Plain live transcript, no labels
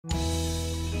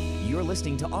You're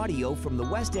listening to audio from the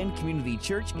West End Community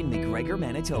Church in McGregor,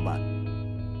 Manitoba.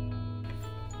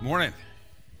 Morning.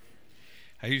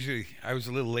 I was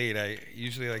a little late. I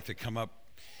usually like to come up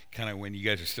kind of when you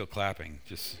guys are still clapping,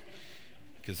 just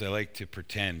because I like to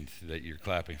pretend that you're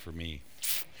clapping for me.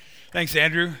 Thanks,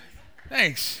 Andrew.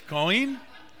 Thanks, Colleen.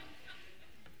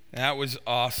 That was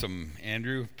awesome,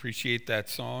 Andrew. Appreciate that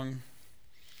song.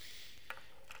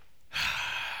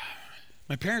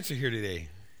 My parents are here today.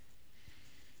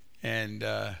 And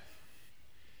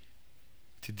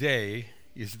today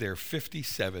is their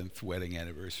 57th wedding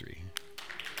anniversary.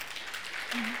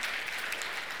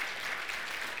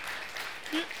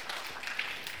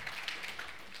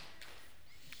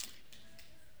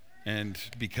 And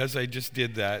because I just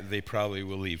did that, they probably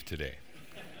will leave today.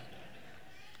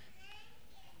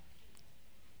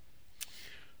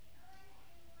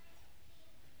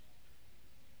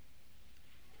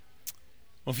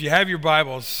 Well, if you have your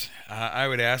Bibles, I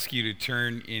would ask you to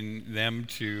turn in them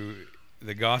to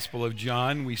the Gospel of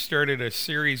John. We started a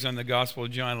series on the Gospel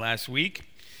of John last week,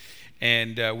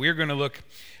 and we're going to look.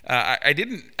 I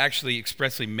didn't actually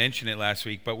expressly mention it last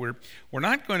week, but we're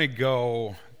not going to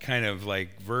go kind of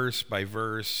like verse by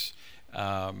verse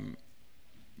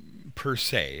per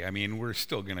se. I mean, we're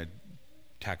still going to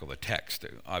tackle the text,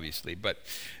 obviously, but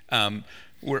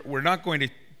we're not going to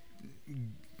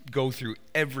go through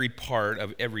every part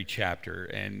of every chapter,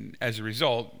 and as a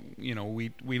result,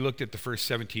 we looked at the first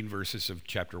 17 verses of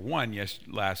chapter 1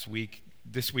 last week.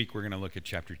 This week we're going to look at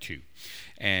chapter 2,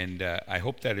 and I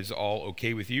hope that is all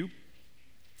okay with you.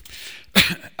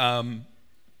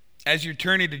 As you're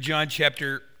turning to John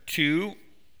chapter 2,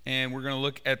 and we're going to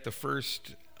look at the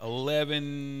first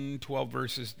 11, 12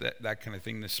 verses, that kind of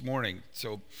thing this morning.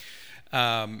 So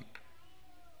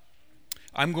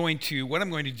what I'm going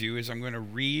to do is I'm going to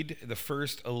read the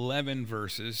first 11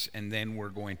 verses, and then we're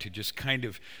going to just kind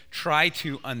of try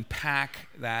to unpack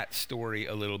that story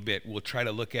a little bit. We'll try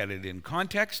to look at it in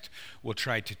context. We'll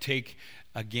try to take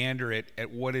a gander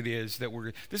at what it is that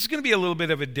this is going to be a little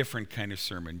bit of a different kind of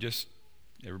sermon. Just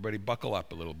everybody buckle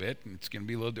up a little bit. It's going to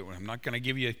be a little different. I'm not going to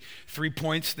give you 3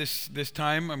 points this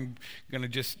time. We're going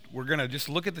to just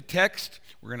look at the text.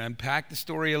 We're going to unpack the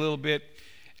story a little bit.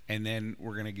 And then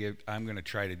I'm going to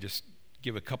try to just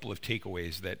give a couple of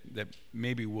takeaways that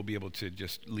maybe we'll be able to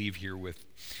just leave here with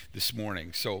this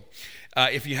morning. So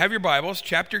if you have your Bibles,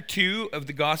 chapter 2 of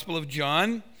the Gospel of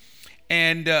John,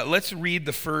 and let's read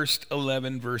the first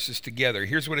 11 verses together.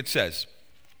 Here's what it says.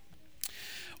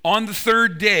 On the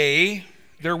third day,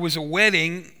 there was a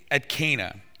wedding at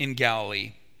Cana in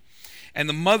Galilee, and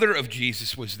the mother of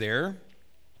Jesus was there.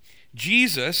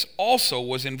 Jesus also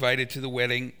was invited to the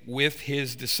wedding with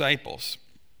his disciples.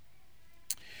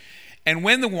 And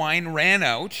when the wine ran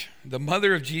out, the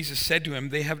mother of Jesus said to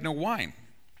him, "They have no wine."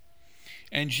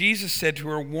 And Jesus said to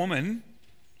her, "Woman,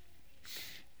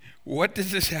 what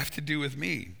does this have to do with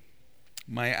me?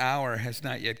 My hour has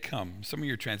not yet come." Some of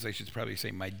your translations probably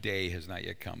say "my day has not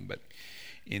yet come," but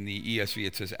in the ESV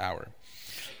it says "hour."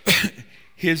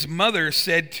 His mother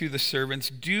said to the servants,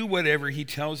 "Do whatever he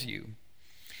tells you."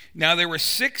 Now there were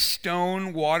 6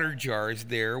 stone water jars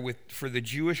there for the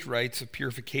Jewish rites of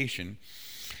purification,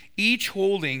 each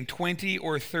holding 20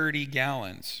 or 30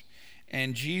 gallons.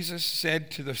 And Jesus said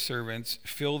to the servants,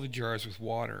 "Fill the jars with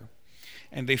water."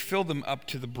 And they filled them up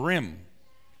to the brim.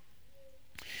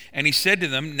 And he said to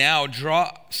them, "Now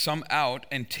draw some out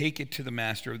and take it to the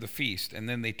master of the feast." And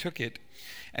then they took it.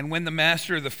 And when the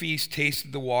master of the feast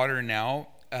tasted the water, now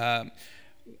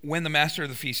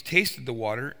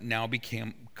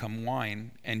became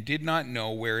wine, and did not know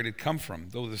where it had come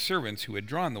from, though the servants who had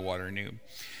drawn the water knew.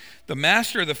 The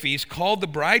master of the feast called the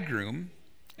bridegroom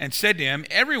and said to him,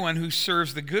 "Everyone who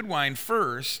serves the good wine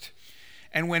first,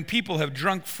 and when people have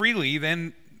drunk freely,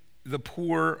 then the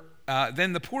poor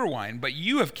wine. But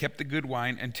you have kept the good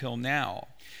wine until now."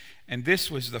 And this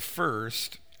was the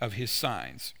first of his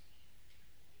signs.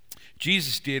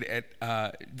 This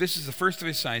is the first of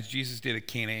his signs Jesus did at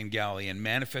Cana in Galilee, and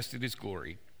manifested his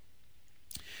glory.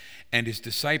 And his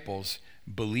disciples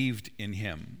believed in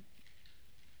him.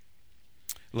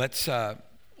 Let's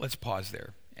pause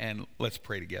there and let's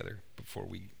pray together before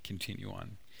we continue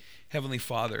on. Heavenly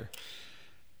Father,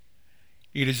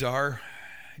 it is our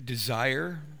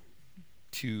desire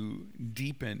to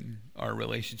deepen our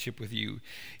relationship with you.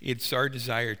 It's our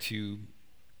desire to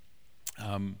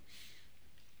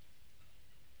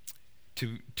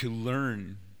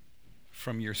learn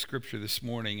from your scripture this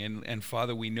morning. And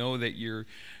Father, we know that your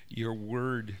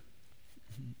word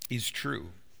is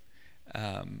true.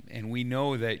 And we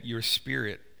know that your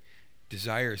Spirit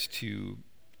desires to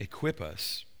equip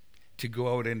us to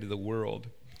go out into the world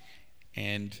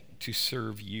and to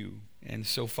serve you. And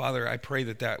so, Father, I pray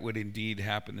that that would indeed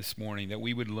happen this morning, that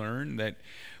we would learn, that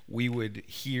we would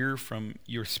hear from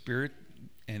your Spirit.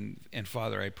 And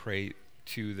Father, I pray,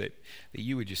 too, that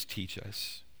you would just teach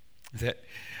us, that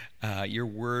your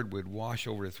word would wash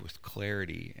over us with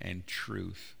clarity and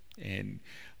truth. And,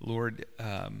 Lord,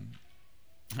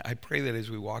 I pray that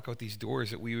as we walk out these doors,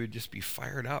 that we would just be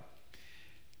fired up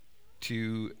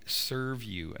to serve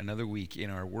you another week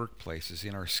in our workplaces,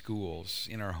 in our schools,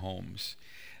 in our homes.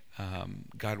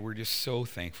 God, we're just so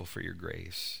thankful for your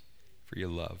grace, for your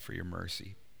love, for your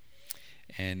mercy.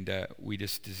 And we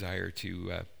just desire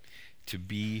to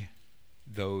be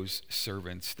those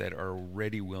servants that are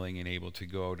ready, willing, and able to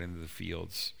go out into the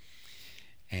fields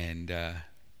and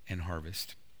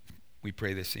harvest. We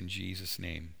pray this in Jesus'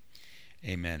 name.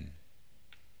 Amen.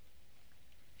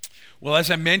 Well, as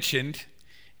I mentioned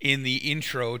in the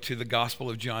intro to the Gospel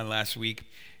of John last week,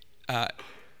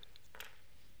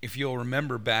 if you'll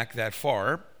remember back that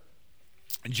far,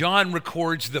 John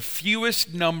records the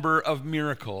fewest number of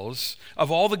miracles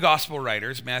of all the gospel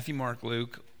writers, Matthew, Mark,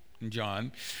 Luke, and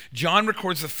John. John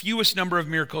records the fewest number of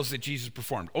miracles that Jesus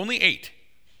performed, only 8.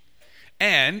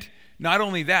 And not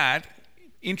only that,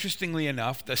 interestingly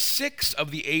enough, the 6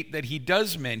 of the 8 that he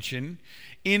does mention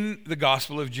in the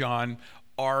Gospel of John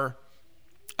are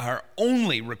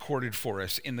only recorded for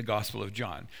us in the Gospel of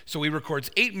John. So he records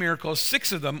 8 miracles.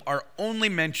 6 of them are only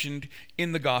mentioned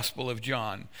in the Gospel of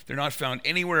John. They're not found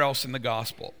anywhere else in the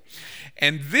Gospel.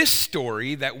 And this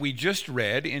story that we just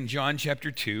read in John chapter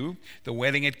 2, the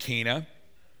wedding at Cana,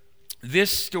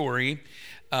 this story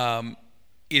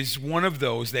is one of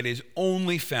those that is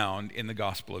only found in the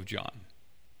Gospel of John.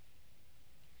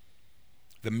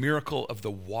 The miracle of the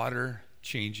water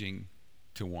changing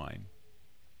to wine.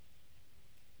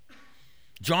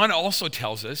 John also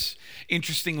tells us,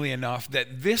 interestingly enough,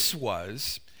 that this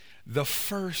was the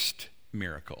first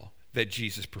miracle that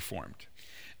Jesus performed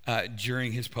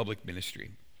during his public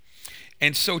ministry.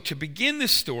 And so to begin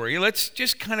this story, let's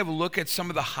just kind of look at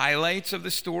some of the highlights of the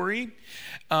story,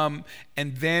 and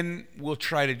then we'll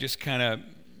try to just kind of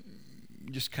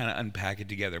unpack it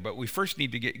together. But we first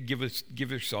need to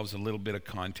give ourselves a little bit of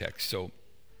context. So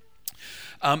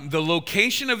the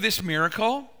location of this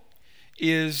miracle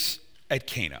is at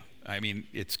Cana. I mean,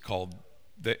 it's called,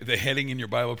 the heading in your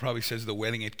Bible probably says the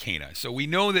wedding at Cana. So we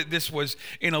know that this was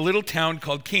in a little town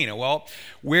called Cana. Well,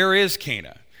 where is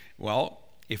Cana? Well,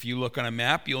 if you look on a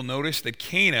map, you'll notice that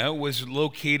Cana was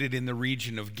located in the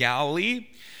region of Galilee,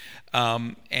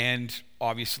 and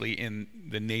obviously in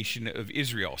the nation of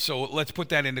Israel. So let's put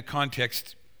that into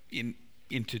context,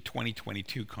 into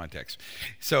 2022 context.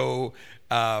 So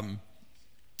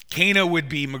Cana would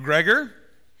be McGregor.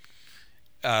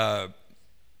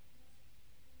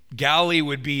 Galilee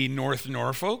would be North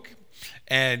Norfolk,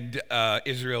 and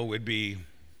Israel would be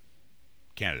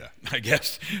Canada, I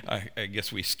guess. I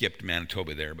guess we skipped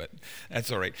Manitoba there, but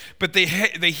that's all right. But the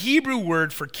Hebrew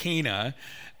word for Cana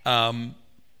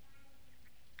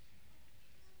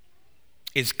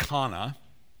is Kana,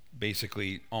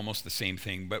 basically almost the same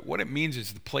thing. But what it means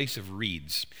is the place of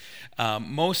reeds.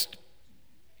 Most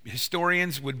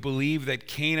historians would believe that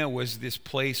Cana was this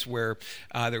place where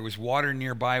there was water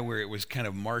nearby, where it was kind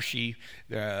of marshy,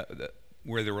 where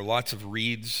there were lots of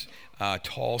reeds,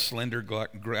 tall, slender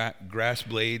grass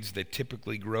blades that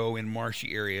typically grow in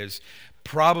marshy areas.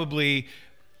 Probably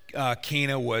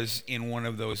Cana was in one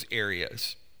of those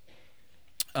areas.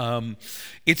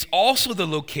 It's also the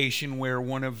location where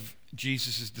one of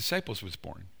Jesus' disciples was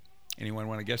born. Anyone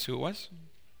want to guess who it was?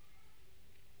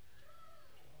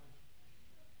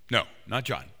 No, not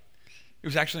John. It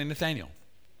was actually Nathaniel.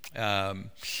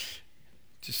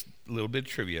 Just a little bit of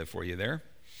trivia for you there.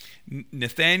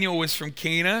 Nathaniel was from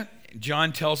Cana.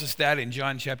 John tells us that in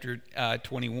John chapter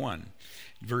 21,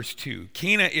 verse 2.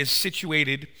 Cana is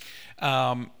situated,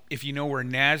 if you know where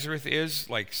Nazareth is,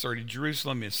 like sort of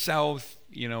Jerusalem is south.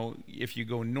 You know, if you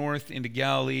go north into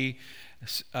Galilee,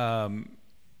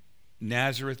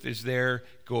 Nazareth is there.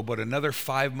 Go about another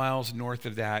 5 miles north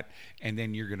of that, and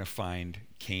then you're going to find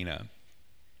Cana.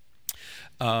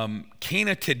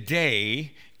 Cana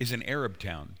today is an Arab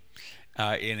town,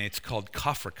 and it's called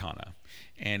Kafrakana,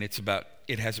 and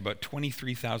it has about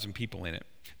 23,000 people in it.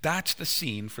 That's the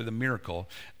scene for the miracle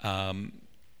at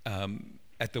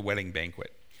the wedding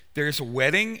banquet. There's a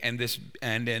wedding, and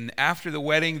then after the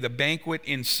wedding, the banquet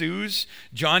ensues.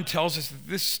 John tells us in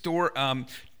this story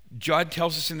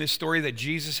that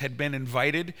Jesus had been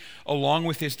invited along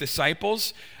with his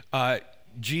disciples.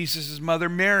 Jesus' mother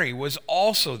Mary was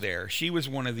also there. She was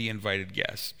one of the invited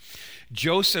guests.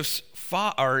 Jesus'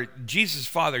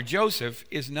 father Joseph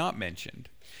is not mentioned.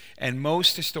 And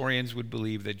most historians would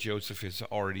believe that Joseph has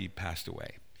already passed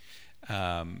away.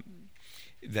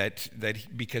 That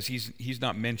because he's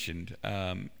not mentioned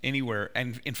anywhere.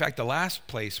 And in fact, the last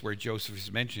place where Joseph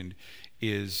is mentioned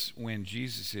is when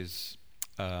Jesus is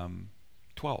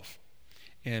 12.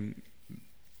 And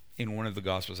in one of the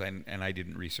Gospels, and I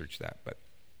didn't research that, but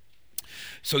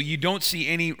so you don't see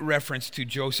any reference to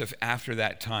Joseph after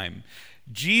that time.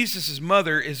 Jesus'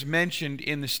 mother is mentioned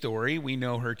in the story. We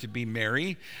know her to be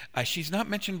Mary. She's not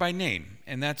mentioned by name,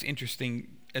 and that's interesting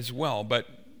as well, but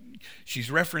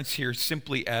she's referenced here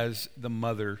simply as the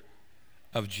mother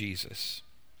of Jesus.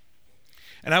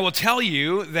 And I will tell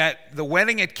you that the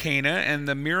wedding at Cana and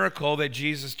the miracle that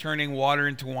Jesus turning water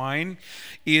into wine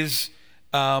is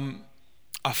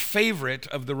a favorite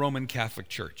of the Roman Catholic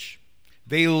Church.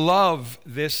 They love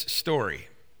this story.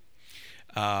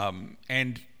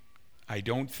 And I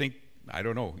don't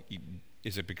know,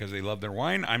 is it because they love their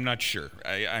wine? I'm not sure.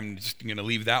 I'm just going to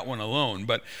leave that one alone.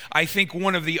 But I think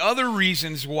one of the other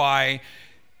reasons why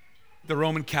the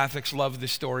Roman Catholics love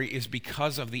this story is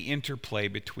because of the interplay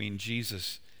between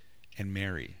Jesus and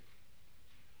Mary.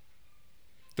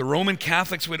 The Roman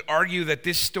Catholics would argue that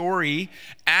this story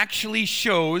actually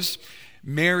shows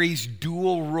Mary's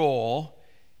dual role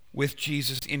with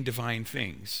Jesus in divine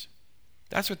things.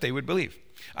 That's what they would believe.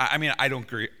 I mean, I don't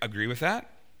agree with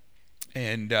that,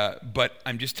 but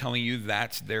I'm just telling you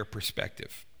that's their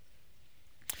perspective.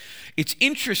 It's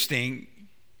interesting.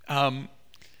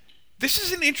 This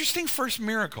is an interesting first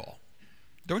miracle,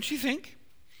 don't you think?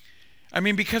 I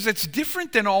mean, because it's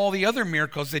different than all the other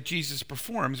miracles that Jesus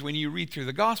performs when you read through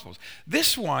the Gospels.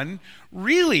 This one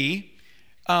really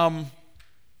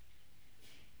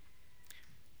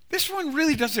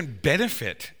doesn't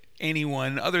benefit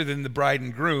anyone other than the bride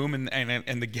and groom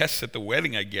and the guests at the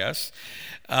wedding, I guess.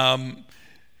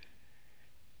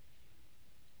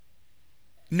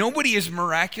 Nobody is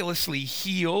miraculously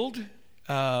healed.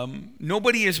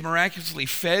 Nobody is miraculously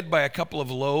fed by a couple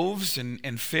of loaves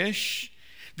and fish.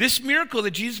 This miracle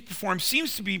that Jesus performs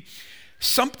seems to be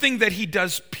something that he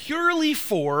does purely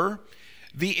for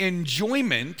the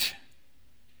enjoyment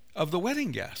of the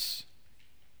wedding guests,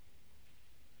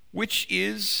 which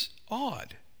is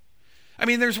odd. I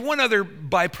mean, there's one other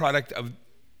byproduct of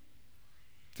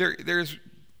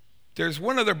there's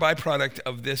one other byproduct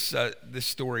of this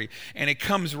story, and it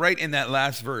comes right in that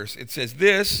last verse. It says,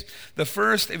 "This, the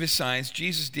first of his signs,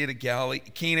 Jesus did at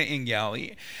Cana in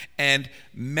Galilee, and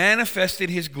manifested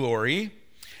his glory,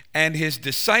 and his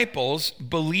disciples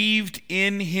believed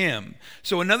in him."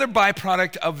 So another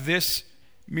byproduct of this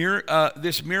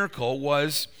miracle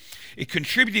was it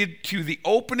contributed to the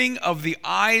opening of the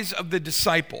eyes of the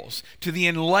disciples, to the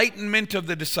enlightenment of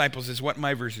the disciples, is what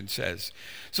my version says.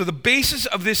 So the basis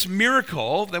of this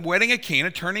miracle, the wedding at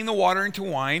Cana, turning the water into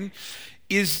wine,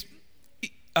 is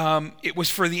it was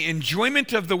for the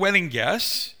enjoyment of the wedding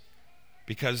guests,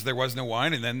 because there was no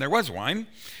wine and then there was wine,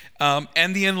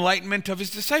 and the enlightenment of his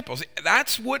disciples.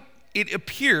 That's what it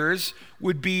appears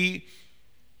would be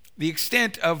the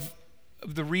extent of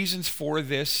the reasons for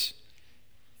this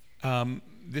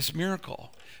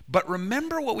miracle. But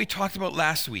remember what we talked about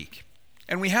last week.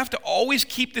 And we have to always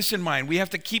keep this in mind. We have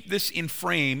to keep this in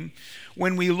frame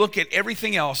when we look at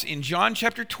everything else. In John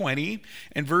chapter 20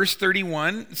 and verse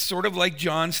 31, it's sort of like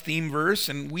John's theme verse,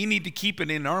 and we need to keep it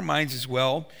in our minds as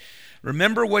well.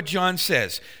 Remember what John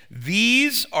says.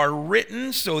 "These are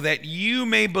written so that you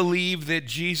may believe that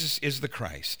Jesus is the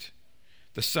Christ,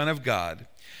 the Son of God,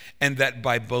 and that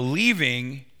by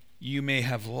believing you may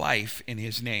have life in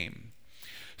his name."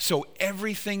 So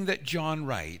everything that John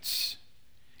writes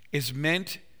is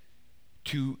meant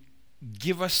to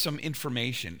give us some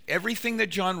information. Everything that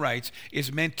John writes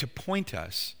is meant to point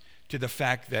us to the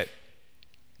fact that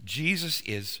Jesus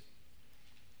is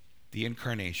the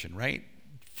incarnation, right?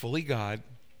 Fully God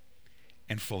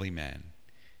and fully man.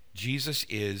 Jesus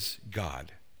is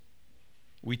God.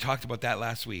 We talked about that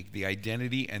last week, the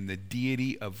identity and the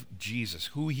deity of Jesus,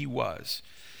 who he was.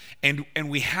 And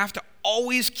we have to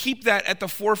always keep that at the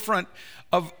forefront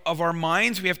of our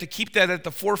minds. We have to keep that at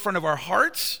the forefront of our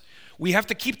hearts. We have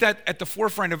to keep that at the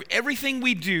forefront of everything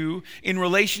we do in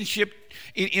relation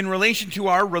to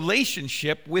our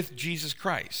relationship with Jesus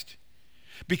Christ.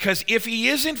 Because if he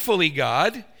isn't fully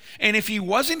God, and if he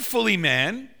wasn't fully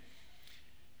man,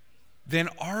 then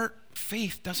our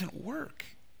faith doesn't work.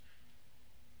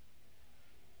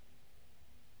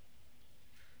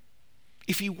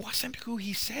 If he wasn't who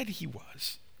he said he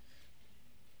was,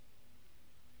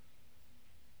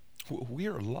 we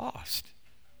are lost.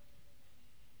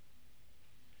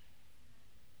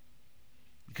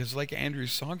 Because like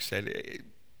Andrew's song said,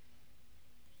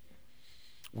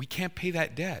 we can't pay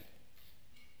that debt.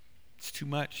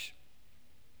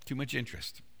 too much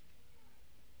interest.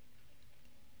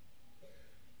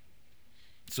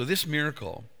 So this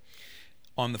miracle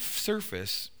on the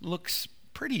surface looks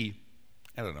pretty,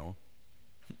 I don't know,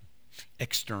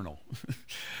 external.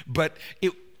 But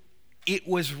it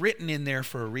was written in there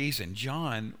for a reason.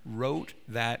 John wrote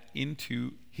that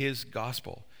into his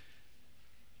gospel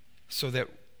so that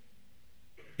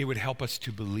it would help us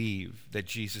to believe that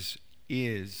Jesus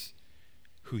is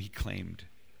who he claimed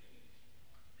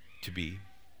to be.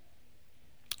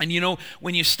 And you know,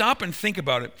 when you stop and think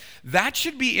about it, that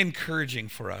should be encouraging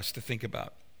for us to think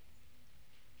about.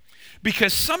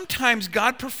 Because sometimes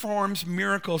God performs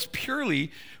miracles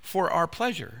purely for our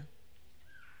pleasure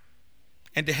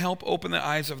and to help open the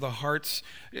eyes of the hearts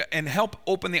and help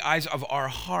open the eyes of our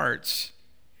hearts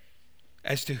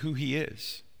as to who he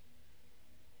is.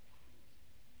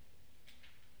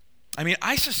 I mean,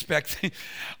 I suspect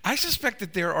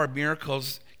that there are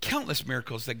miracles, countless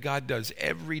miracles that God does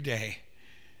every day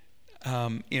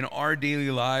in our daily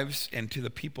lives and to the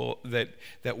people that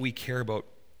we care about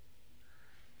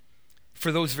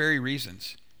for those very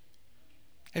reasons.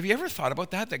 Have you ever thought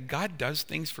about that God does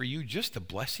things for you just to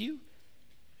bless you?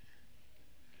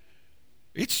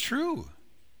 It's true.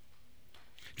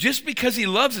 Just because he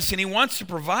loves us and he wants to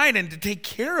provide and to take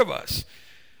care of us.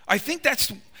 I think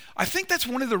that's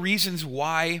one of the reasons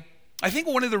why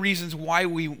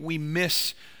we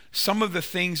miss some of the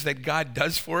things that God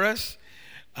does for us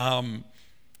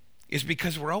is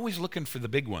because we're always looking for the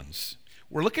big ones.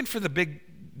 We're looking for the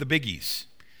biggies,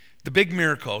 the big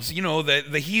miracles, you know,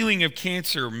 the healing of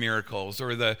cancer miracles,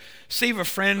 or the save a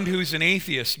friend who's an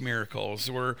atheist miracles,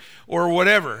 or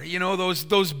whatever, you know,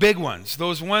 those big ones,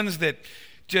 those ones that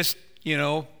just, you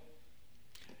know,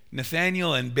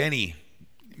 Nathaniel and Benny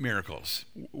miracles.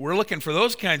 We're looking for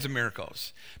those kinds of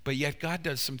miracles. But yet God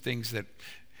does some things that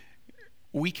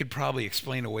we could probably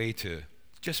explain away to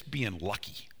just being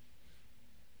lucky,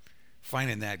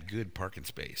 finding that good parking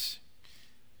space.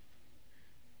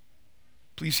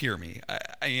 Please hear me.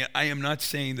 I am not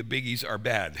saying the biggies are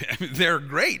bad. They're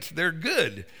great. They're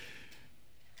good.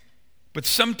 But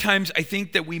sometimes I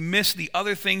think that we miss the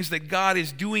other things that God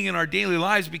is doing in our daily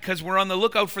lives because we're on the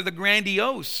lookout for the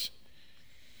grandiose.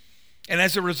 And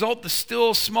as a result, the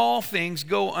still small things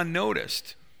go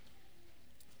unnoticed.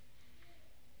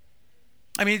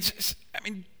 I mean,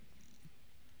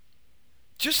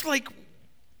 just like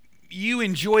you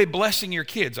enjoy blessing your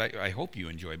kids. I hope you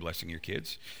enjoy blessing your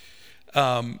kids.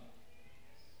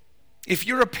 If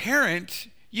you're a parent,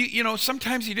 you know,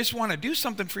 sometimes you just want to do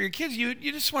something for your kids. You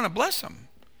just want to bless them.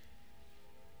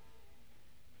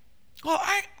 Well,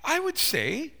 I would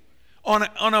say on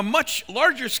a much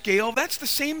larger scale, that's the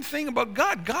same thing about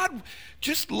God. God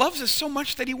just loves us so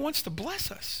much that he wants to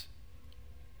bless us.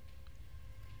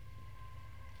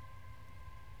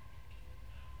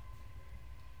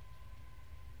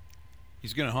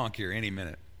 He's going to honk here any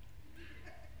minute.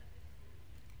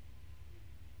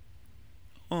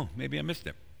 Oh, maybe I missed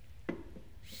it.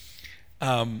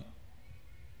 And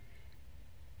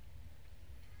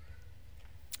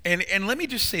let me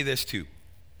just say this too,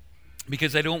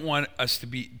 because I don't want us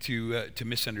to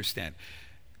misunderstand.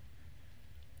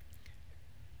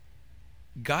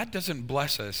 God doesn't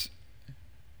bless us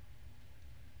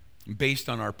based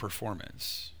on our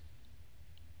performance.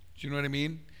 Do you know what I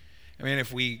mean? I mean,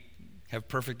 if we have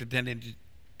perfect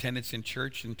attendance in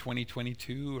church in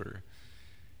 2022, or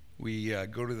we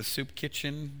go to the soup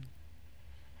kitchen,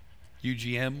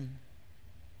 UGM,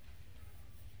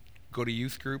 go to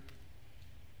youth group,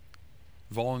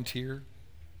 volunteer.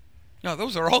 No,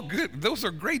 those are all good. Those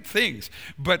are great things.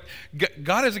 But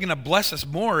God isn't going to bless us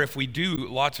more if we do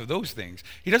lots of those things.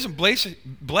 He doesn't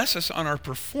bless us on our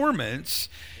performance.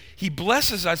 He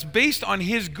blesses us based on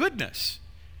his goodness.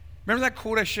 Remember that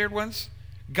quote I shared once?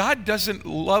 God doesn't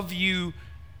love you.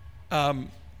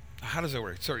 How does that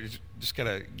work? Sorry, just got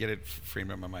to get it framed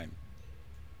in my mind.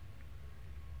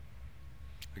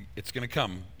 It's going to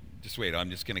come. Just wait. I'm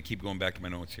just going to keep going back to my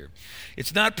notes here.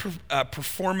 It's not a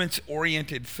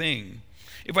performance-oriented thing.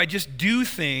 If I just do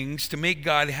things to make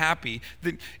God happy,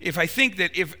 then if I think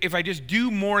that if I just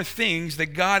do more things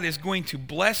that God is going to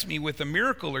bless me with a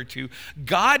miracle or two,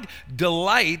 God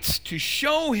delights to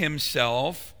show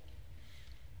himself.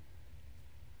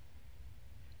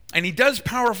 And he does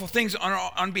powerful things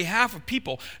on behalf of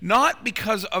people, not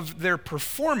because of their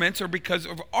performance or because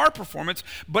of our performance,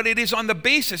 but it is on the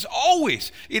basis,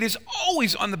 always, it is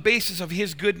always on the basis of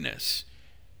his goodness.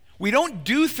 We don't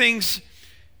do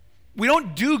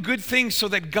good things so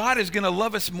that God is going to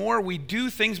love us more. We do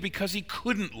things because he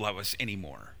couldn't love us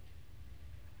anymore.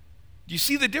 Do you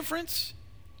see the difference?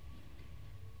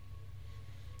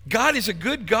 God is a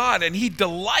good God, and He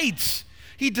delights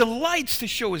to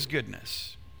show His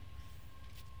goodness.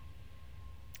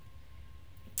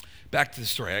 Back to the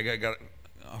story. I got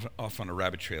off on a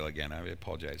rabbit trail again. I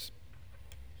apologize.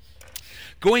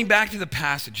 Going back to the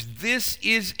passage, this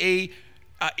is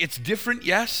it's different,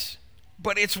 yes,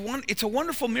 but it's a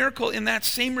wonderful miracle in that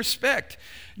same respect.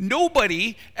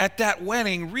 Nobody at that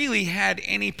wedding really had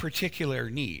any particular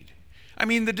need. I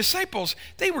mean, the disciples,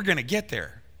 they were going to get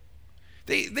there.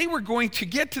 They were going to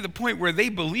get to the point where they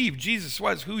believed Jesus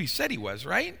was who He said He was,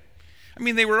 right? I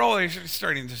mean, they were all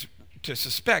starting to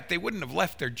suspect. They wouldn't have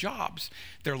left their jobs,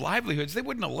 their livelihoods. They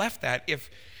wouldn't have left that if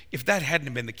that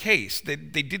hadn't been the case. They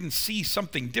didn't see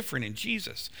something different in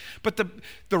Jesus. But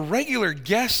the regular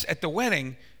guests at the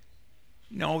wedding,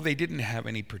 no, they didn't have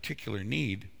any particular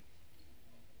need.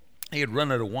 They had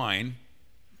run out of wine.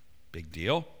 Big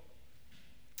deal.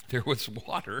 There was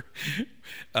water.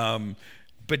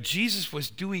 But Jesus was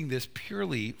doing this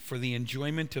purely for the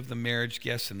enjoyment of the marriage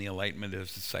guests and the enlightenment of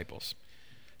His disciples.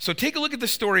 So take a look at the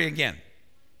story again.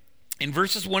 In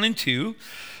verses 1 and 2,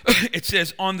 it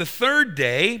says, on the third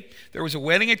day, there was a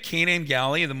wedding at Cana in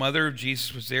Galilee. The mother of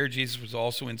Jesus was there. Jesus was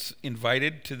also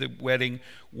invited to the wedding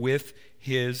with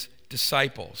His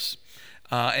disciples.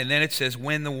 And then it says,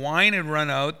 when the wine had run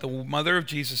out, the mother of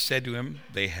Jesus said to Him,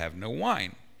 they have no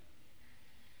wine.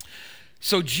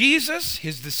 So Jesus,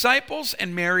 His disciples,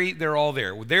 and Mary, they're all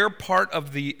there. They're part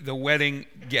of the wedding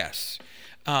guests.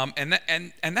 And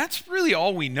that's really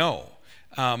all we know,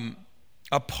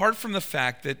 apart from the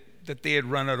fact that they had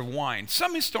run out of wine.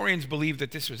 Some historians believe that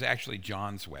this was actually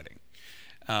John's wedding.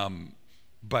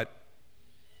 But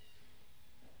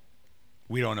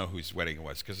we don't know whose wedding it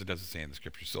was because it doesn't say in the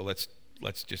scripture. So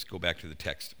let's just go back to the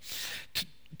text.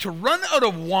 To run out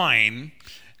of wine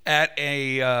at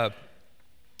a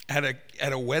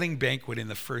wedding banquet in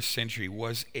the first century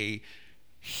was a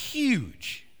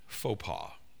huge faux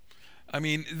pas. I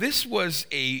mean, this was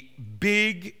a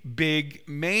big,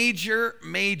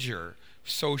 major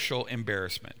social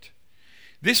embarrassment.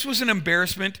 This was an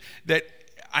embarrassment that,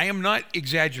 I am not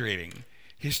exaggerating,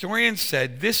 historians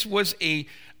said this was a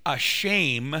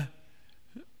shame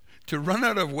to run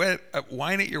out of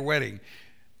wine at your wedding.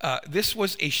 This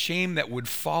was a shame that would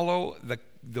follow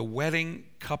the wedding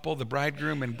couple, the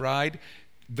bridegroom and bride,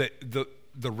 the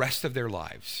rest of their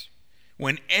lives.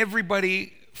 When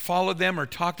everybody followed them or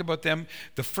talked about them,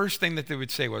 the first thing that they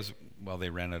would say was, well, they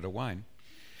ran out of wine.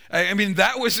 I mean,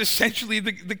 that was essentially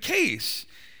the case.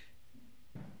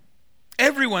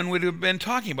 Everyone would have been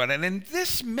talking about it. And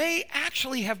this may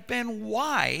actually have been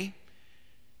why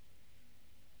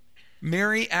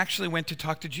Mary actually went to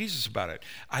talk to Jesus about it.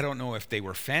 I don't know if they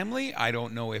were family. I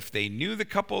don't know if they knew the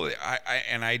couple.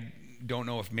 I don't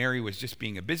know if Mary was just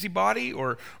being a busybody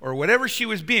or whatever she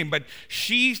was being, but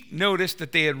she noticed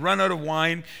that they had run out of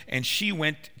wine, and she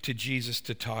went to Jesus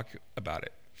to talk about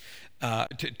it,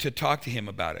 to talk to Him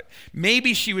about it.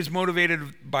 Maybe she was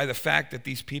motivated by the fact that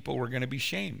these people were going to be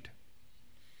shamed,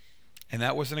 and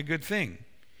that wasn't a good thing.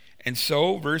 And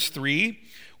so, verse 3,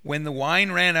 when the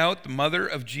wine ran out, the mother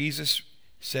of Jesus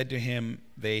said to Him,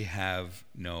 they have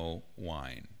no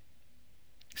wine.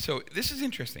 So this is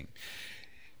interesting.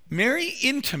 Mary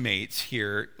intimates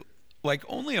here like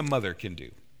only a mother can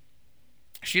do.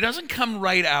 She doesn't come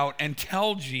right out and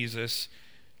tell Jesus,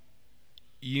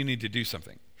 you need to do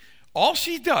something. All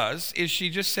she does is she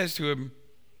just says to Him,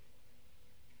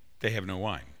 they have no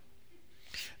wine.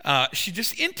 She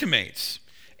just intimates.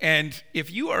 And if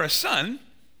you are a son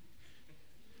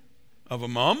of a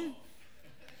mom,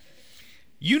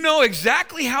 you know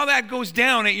exactly how that goes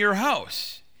down at your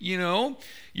house. You know,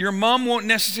 your mom won't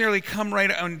necessarily come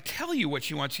right out and tell you what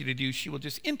she wants you to do. She will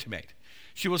just intimate.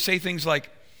 She will say things like,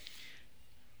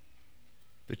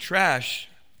 the trash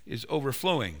is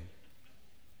overflowing.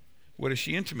 What is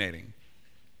she intimating?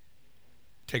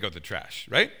 Take out the trash,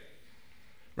 right?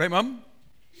 Right, Mom?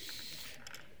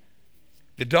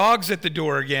 The dog's at the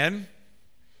door again.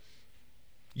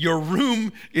 Your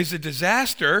room is a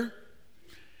disaster.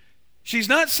 She's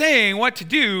not saying what to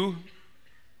do,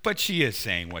 but she is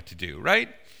saying what to do, right?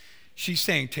 She's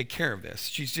saying, take care of this.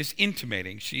 She's just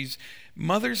intimating.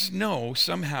 Mothers know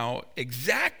somehow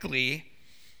exactly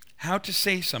how to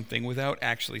say something without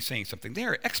actually saying something. They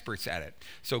are experts at it.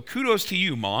 So kudos to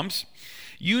you, moms.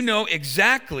 You know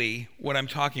exactly what I'm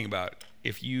talking about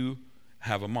if you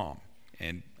have a mom.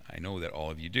 And I know that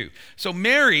all of you do. So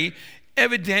Mary,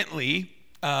 evidently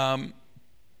an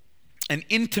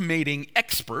intimating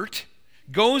expert,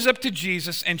 goes up to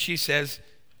Jesus and she says,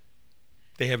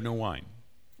 they have no wine.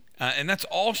 And that's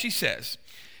all she says.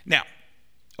 Now,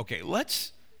 okay,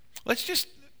 let's just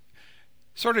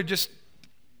sort of just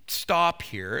stop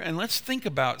here and let's think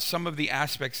about some of the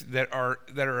aspects that are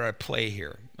at play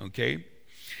here, okay?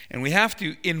 And we have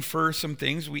to infer some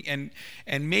things. And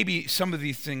maybe some of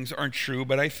these things aren't true,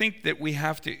 but I think that we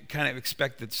have to kind of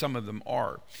expect that some of them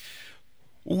are.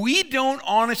 We don't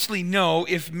honestly know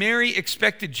if Mary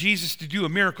expected Jesus to do a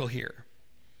miracle here.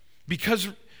 Because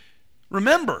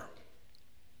remember,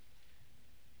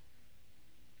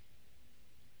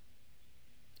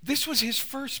 this was his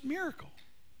first miracle.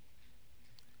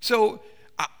 So,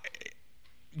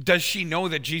 does she know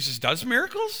that Jesus does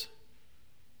miracles?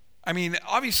 I mean,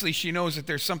 obviously she knows that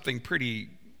there's something pretty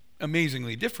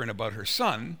amazingly different about her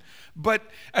son, but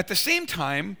at the same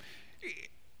time,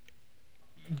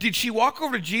 did she walk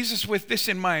over to Jesus with this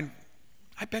in mind?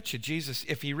 I bet you Jesus,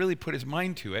 if he really put his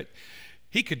mind to it,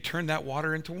 he could turn that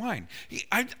water into wine.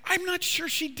 I'm not sure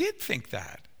she did think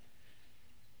that.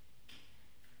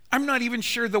 I'm not even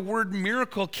sure the word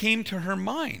miracle came to her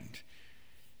mind.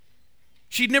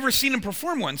 She'd never seen him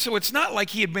perform one, so it's not like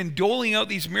he had been doling out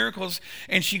these miracles,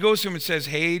 and she goes to him and says,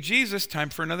 "Hey, Jesus, time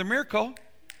for another miracle."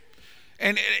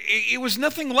 And it was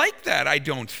nothing like that, I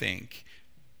don't think.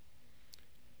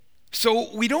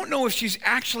 So we don't know if she's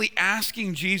actually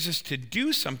asking Jesus to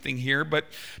do something here, but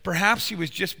perhaps she was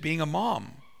just being a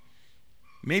mom.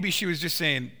 Maybe she was just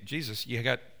saying, "Jesus, you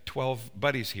got 12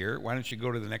 buddies here. Why don't you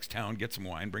go to the next town, get some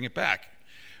wine, bring it back?"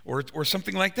 Or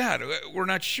something like that. We're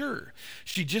not sure.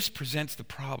 She just presents the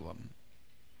problem.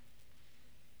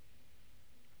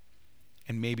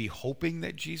 And maybe hoping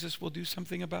that Jesus will do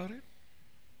something about it.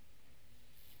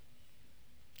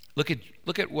 Look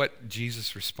at what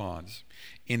Jesus responds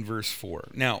in verse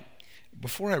 4. Now,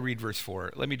 before I read verse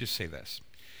 4, let me just say this.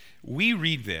 We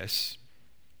read this,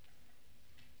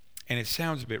 and it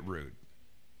sounds a bit rude.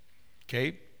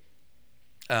 Okay?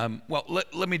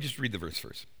 Let me just read the verse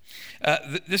first.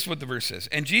 This is what the verse says.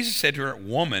 And Jesus said to her,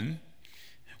 "Woman,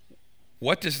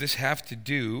 what does this have to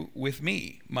do with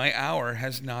me? My hour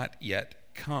has not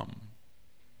yet come."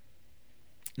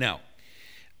 Now,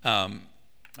 I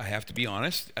have to be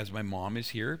honest, as my mom is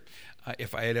here,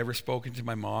 if I had ever spoken to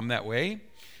my mom that way,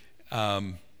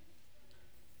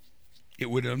 it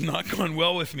would have not gone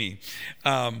well with me.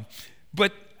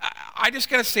 But I just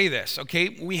got to say this, okay?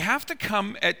 We have to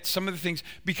come at some of the things,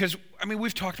 because, I mean,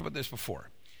 we've talked about this before.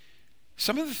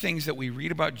 Some of the things that we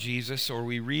read about Jesus or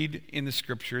we read in the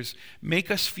scriptures make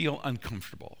us feel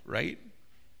uncomfortable, right?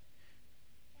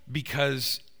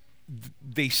 Because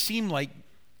they seem like,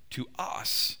 to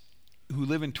us who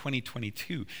live in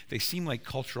 2022, they seem like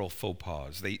cultural faux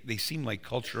pas. They seem like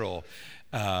cultural,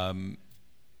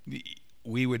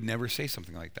 we would never say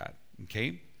something like that,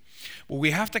 okay? Well, we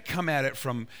have to come at it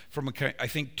from I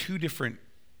think, two different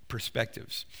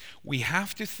perspectives. We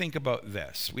have to think about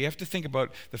this. We have to think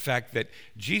about the fact that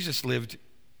Jesus lived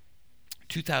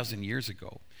 2,000 years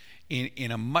ago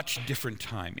in a much different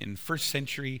time. In the first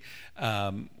century,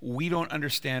 we don't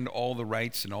understand all the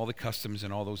rites and all the customs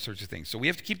and all those sorts of things. So we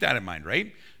have to keep that in mind,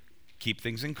 right? Keep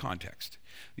things in context.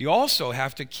 You also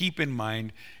have to keep in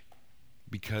mind,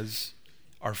 because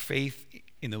our faith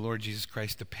in the Lord Jesus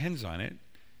Christ depends on it,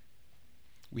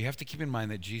 we have to keep in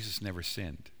mind that Jesus never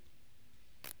sinned.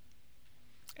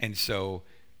 And so,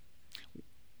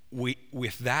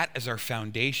 with that as our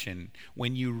foundation,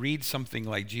 when you read something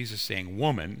like Jesus saying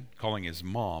 "woman," calling his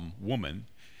mom woman,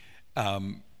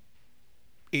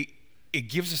 it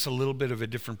gives us a little bit of a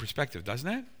different perspective, doesn't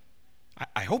it?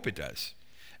 I hope it does.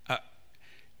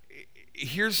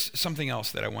 Here's something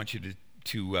else that I want you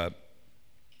to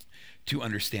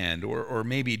understand, or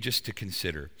maybe just to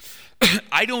consider.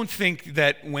 I don't think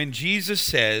that when Jesus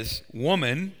says,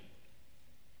 "Woman,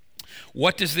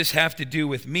 what does this have to do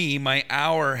with me? My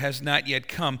hour has not yet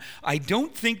come," I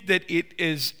don't think that it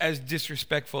is as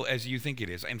disrespectful as you think it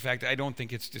is. In fact, I don't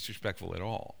think it's disrespectful at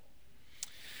all.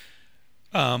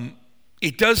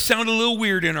 It does sound a little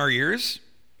weird in our ears.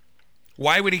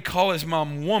 Why would he call his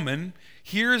mom woman?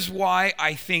 Here's why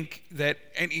I think that,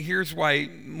 and here's why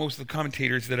most of the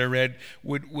commentators that I read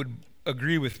would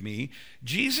agree with me.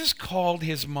 Jesus called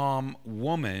his mom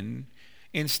woman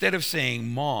instead of saying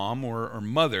mom or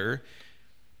mother,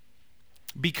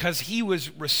 because he was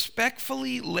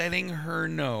respectfully letting her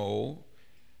know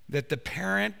that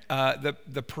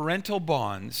the parental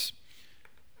bonds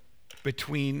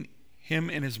between him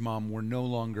and his mom were no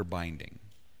longer binding.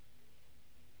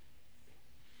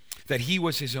 That he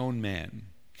was his own man.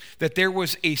 That there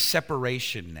was a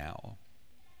separation now.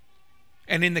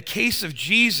 And in the case of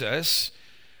Jesus,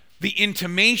 the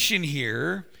intimation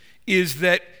here is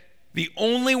that the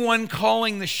only one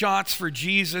calling the shots for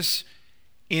Jesus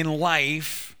in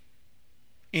life,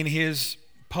 in his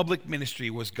public ministry,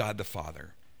 was God the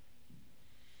Father.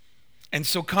 And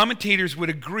so commentators would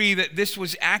agree that this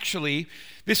was actually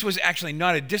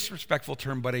not a disrespectful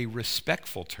term, but a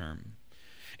respectful term.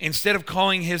 Instead of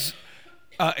calling his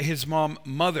mom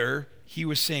mother, he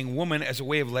was saying woman as a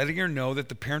way of letting her know that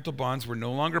the parental bonds were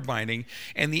no longer binding.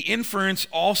 And the inference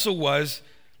also was,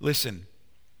 listen,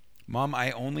 Mom,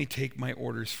 I only take my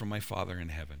orders from my Father in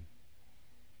heaven.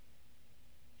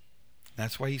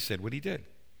 That's why he said what he did.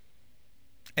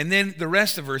 And then the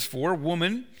rest of verse 4,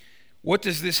 woman, what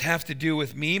does this have to do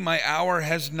with me? My hour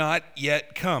has not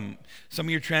yet come. Some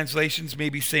of your translations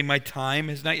maybe say my time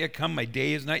has not yet come, my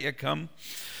day has not yet come.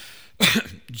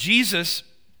 Jesus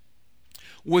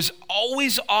was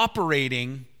always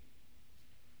operating,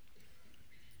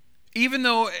 even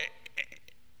though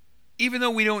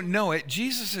we don't know it,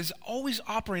 Jesus is always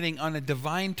operating on a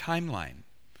divine timeline.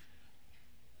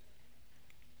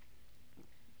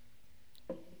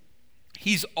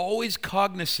 He's always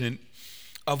cognizant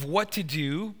of what to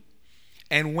do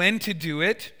and when to do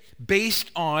it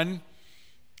based on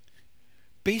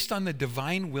the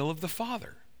divine will of the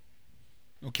Father.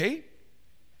 Okay?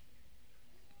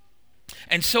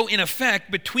 And so in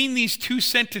effect, between these two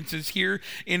sentences here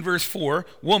in verse 4,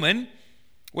 woman,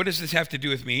 what does this have to do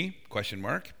with me? ?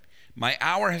 My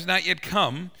hour has not yet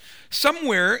come.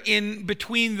 Somewhere in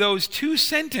between those two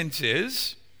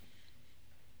sentences,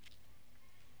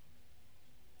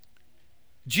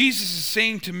 Jesus is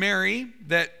saying to Mary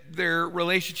that their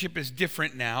relationship is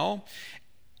different now,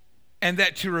 and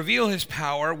that to reveal his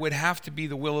power would have to be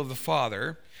the will of the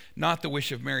Father, not the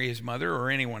wish of Mary, his mother, or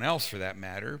anyone else for that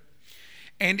matter.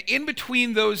 And in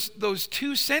between those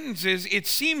two sentences, it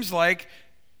seems like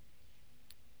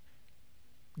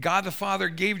God the Father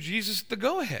gave Jesus the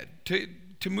go-ahead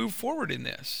to move forward in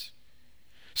this.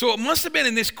 So it must have been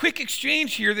in this quick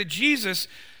exchange here that Jesus,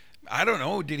 I don't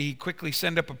know, did he quickly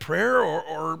send up a prayer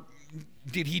or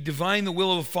did he divine the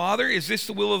will of the Father? Is this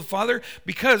the will of the Father?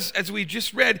 Because as we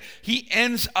just read, he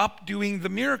ends up doing the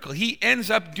miracle. He ends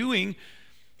up doing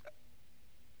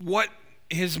what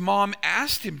his mom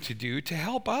asked him to do to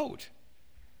help out.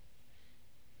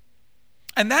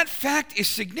 And that fact is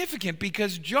significant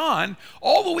because John,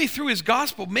 all the way through his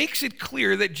gospel, makes it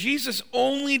clear that Jesus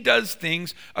only does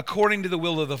things according to the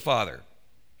will of the Father.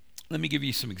 Let me give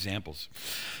you some examples.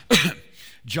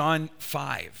 John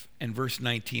 5 and verse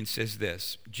 19 says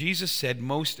this, Jesus said,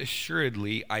 most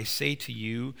assuredly, I say to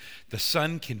you, the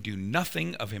Son can do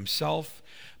nothing of himself,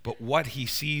 but what he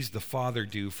sees the Father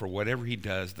do, for whatever he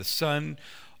does, the Son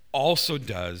also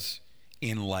does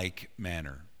in like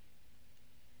manner.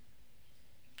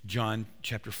 John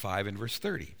chapter 5 and verse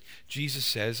 30. Jesus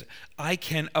says, I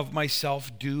can of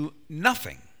myself do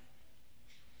nothing.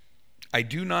 I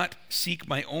do not seek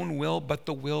my own will, but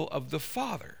the will of the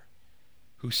Father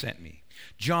who sent me.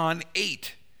 John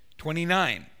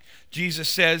 8:29. Jesus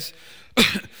says,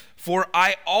 for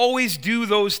I always do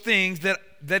those things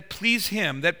that please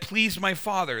him, that please my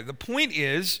Father. The point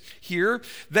is here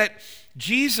that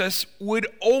Jesus would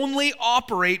only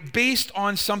operate based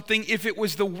on something if it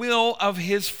was the will of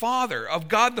his Father, of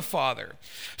God the Father.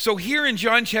 So here in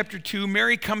John chapter 2,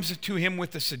 Mary comes to him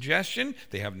with a suggestion.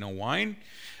 They have no wine.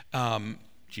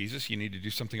 Jesus, you need to do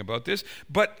something about this.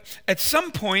 But at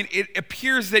some point, it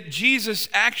appears that Jesus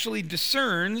actually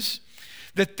discerns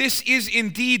that this is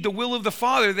indeed the will of the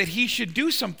Father, that he should do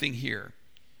something here.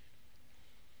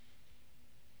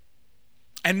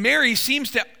 And Mary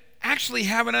seems to actually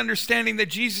have an understanding that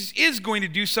Jesus is going to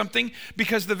do something,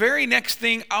 because the very next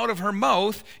thing out of her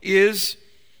mouth is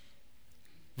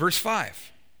verse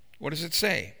 5. What does it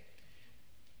say?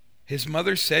 His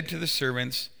mother said to the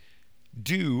servants,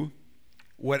 do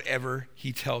whatever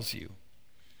he tells you.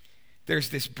 There's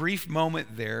this brief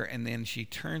moment there, and then she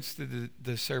turns to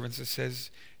the servants and says,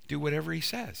 do whatever he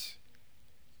says.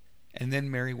 And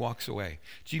then Mary walks away.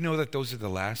 Do you know that those are the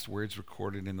last words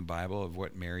recorded in the Bible of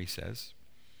what Mary says?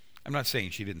 I'm not saying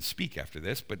she didn't speak after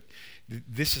this, but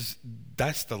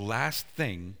that's the last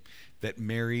thing that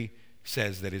Mary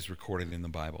says that is recorded in the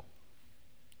Bible.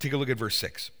 Take a look at verse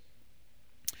 6.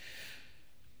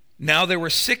 Now there were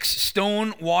 6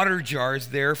 stone water jars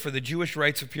there for the Jewish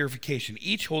rites of purification,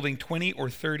 each holding 20 or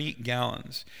 30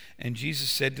 gallons. And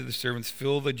Jesus said to the servants,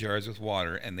 fill the jars with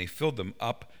water, and they filled them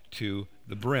up to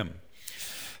the brim.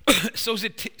 So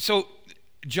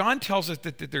John tells us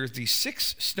that there's these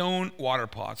 6 stone water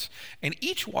pots, and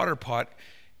each water pot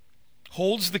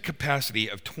holds the capacity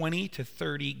of 20 to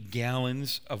 30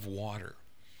 gallons of water.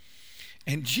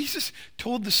 And Jesus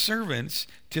told the servants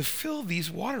to fill these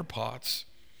water pots.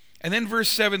 And then verse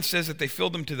 7 says that they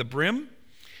filled them to the brim.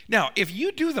 Now, if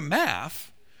you do the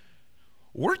math,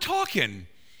 we're talking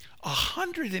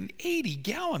 180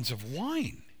 gallons of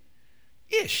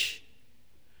wine-ish.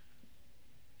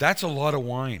 That's a lot of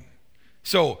wine.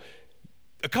 So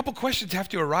a couple questions have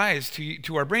to arise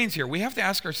to our brains here. We have to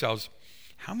ask ourselves,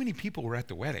 how many people were at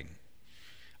the wedding?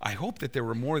 I hope that there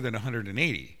were more than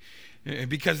 180,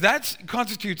 because that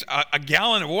constitutes a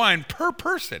gallon of wine per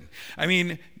person. I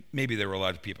mean, maybe there were a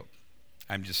lot of people.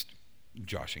 I'm just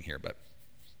joshing here, but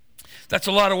that's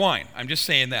a lot of wine. I'm just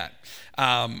saying that.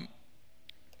 But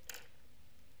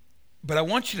I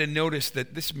want you to notice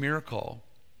that this miracle,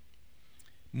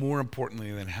 more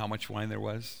importantly than how much wine there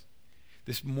was,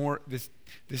 this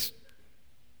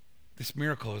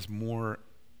miracle is more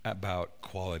about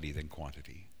quality than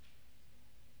quantity.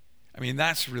 I mean,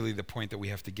 that's really the point that we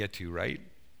have to get to, right?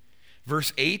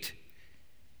 Verse 8,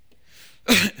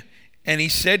 and he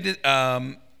said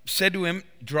to him,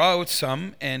 draw out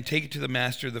some and take it to the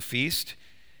master of the feast.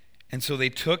 And so they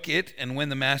took it, and when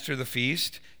the master of the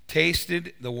feast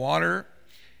tasted the water,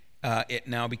 it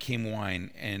now became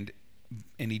wine. And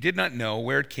he did not know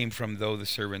where it came from, though the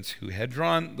servants who had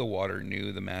drawn the water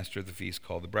knew the master of the feast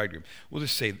called the bridegroom. We'll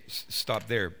just stop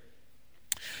there.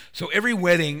 So every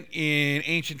wedding in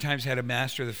ancient times had a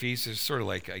master of the feast. It's sort of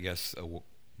like, I guess, a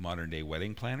modern day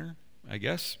wedding planner, I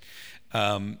guess.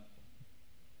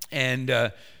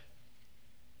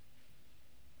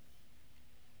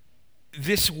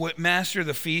 This master of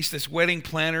the feast, this wedding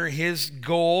planner, his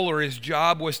goal or his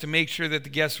job was to make sure that the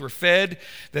guests were fed,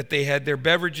 that they had their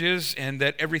beverages, and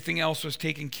that everything else was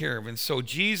taken care of. And so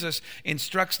Jesus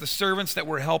instructs the servants that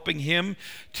were helping him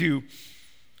to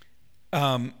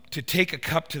take a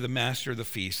cup to the master of the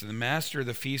feast. And the master of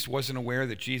the feast wasn't aware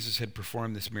that Jesus had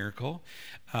performed this miracle.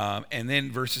 And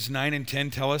then verses 9 and 10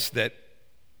 tell us that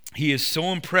he is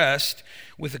so impressed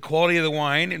with the quality of the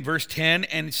wine in verse 10,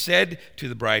 and said to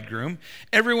the bridegroom,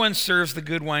 everyone serves the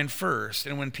good wine first,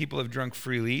 and when people have drunk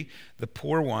freely, the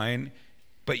poor wine,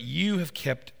 but you have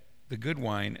kept the good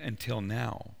wine until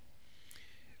now.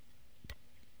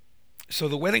 So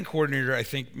the wedding coordinator, I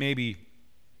think, maybe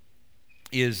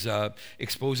is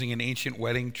exposing an ancient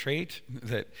wedding trait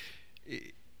that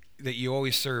you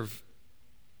always serve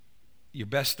your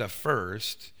best stuff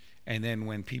first, and then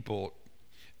when people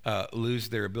lose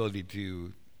their ability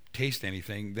to taste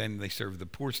anything, then they serve the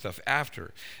poor stuff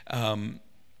after.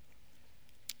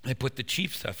 They put the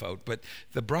cheap stuff out. But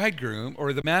the bridegroom,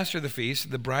 or the master of the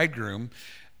feast, the bridegroom,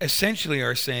 essentially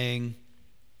are saying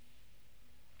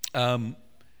that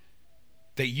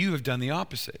you have done the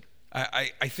opposite.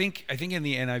 I think in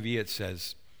the NIV it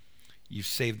says, you've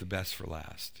saved the best for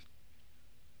last.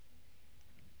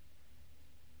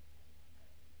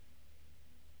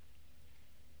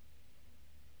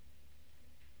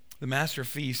 The master of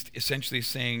feast essentially is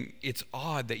saying, it's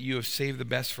odd that you have saved the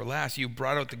best for last. You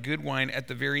brought out the good wine at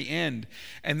the very end.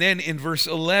 And then in verse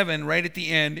 11, right at the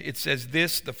end, it says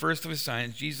this, the first of his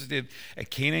signs, Jesus did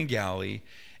at Cana in Galilee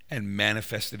and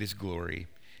manifested his glory,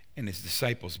 and his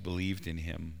disciples believed in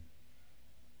him.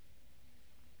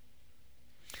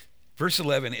 Verse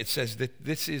 11, it says that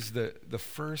this is the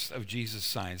first of Jesus'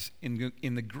 signs.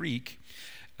 In the Greek,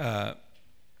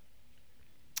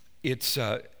 it's...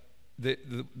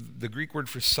 The Greek word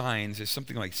for signs is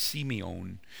something like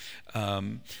semeion,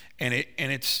 and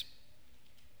it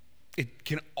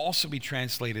can also be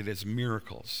translated as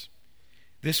miracles.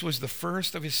 This was the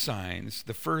first of his signs,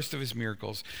 the first of his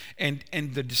miracles, and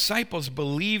the disciples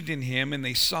believed in him, and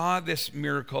they saw this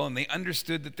miracle, and they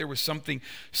understood that there was something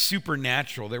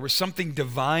supernatural, there was something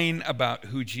divine about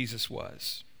who Jesus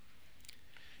was.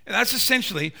 And that's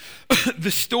essentially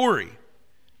the story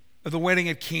of the wedding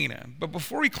at Cana. But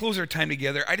before we close our time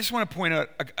together, I just want to point out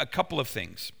a couple of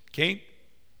things, okay?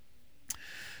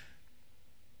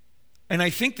 And I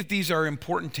think that these are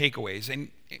important takeaways. And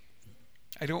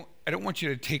I don't want you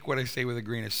to take what I say with a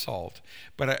grain of salt,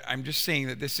 but I'm just saying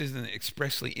that this isn't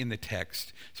expressly in the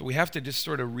text. So we have to just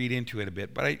sort of read into it a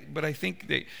bit. But I think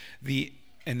that the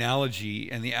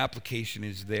analogy and the application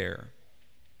is there.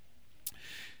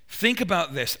 Think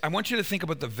about this. I want you to think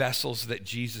about the vessels that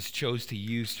Jesus chose to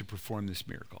use to perform this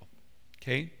miracle,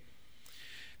 okay?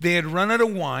 They had run out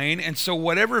of wine, and so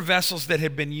whatever vessels that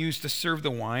had been used to serve the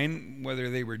wine, whether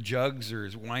they were jugs or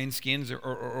wineskins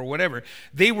or whatever,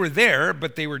 they were there,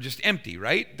 but they were just empty,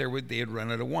 right? They had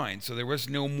run out of wine, so there was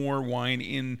no more wine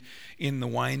in the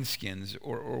wineskins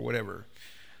or whatever.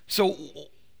 So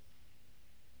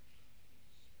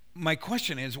my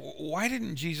question is, why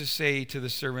didn't Jesus say to the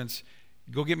servants,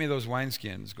 go get me those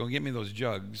wineskins, go get me those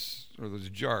jugs or those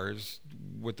jars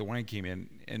with the wine came in,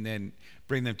 and then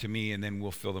bring them to me, and then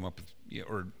we'll fill them up with,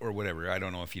 or whatever. I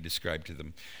don't know if he described to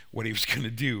them what he was going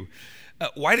to do.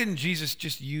 Why didn't Jesus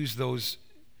just use those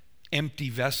empty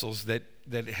vessels that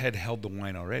had held the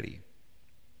wine already?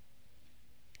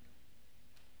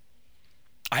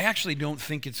 I actually don't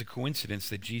think it's a coincidence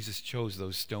that Jesus chose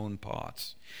those stone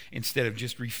pots instead of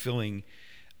just refilling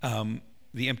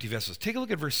the empty vessels. Take a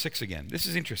look at verse 6 again. This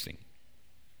is interesting.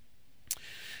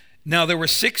 Now there were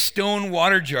 6 stone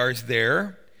water jars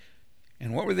there.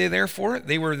 And what were they there for?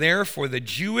 They were there for the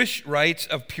Jewish rites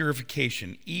of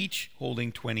purification, each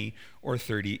holding 20 or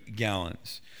 30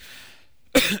 gallons.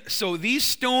 So these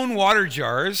stone water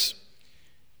jars,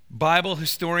 Bible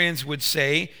historians would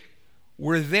say,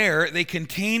 were there. They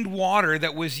contained water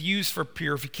that was used for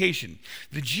purification.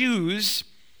 The Jews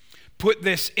put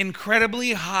this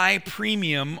incredibly high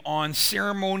premium on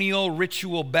ceremonial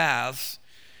ritual baths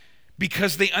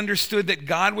because they understood that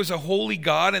God was a holy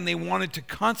God and they wanted to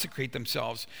consecrate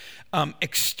themselves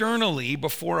externally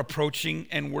before approaching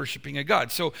and worshiping a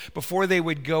God. So before they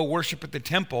would go worship at the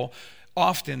temple,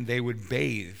 often they would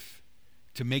bathe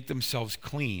to make themselves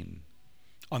clean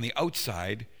on the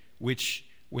outside, which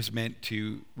was meant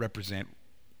to represent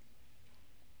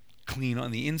clean on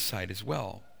the inside as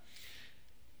well.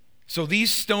 So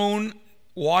these stone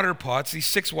water pots, these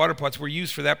 6 water pots, were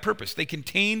used for that purpose. They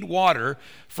contained water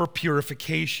for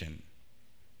purification.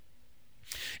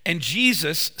 And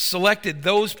Jesus selected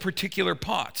those particular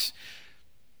pots.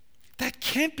 That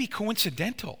can't be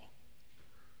coincidental.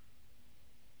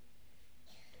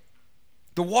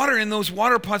 The water in those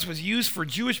water pots was used for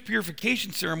Jewish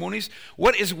purification ceremonies.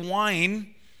 What is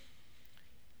wine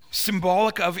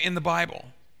symbolic of in the Bible?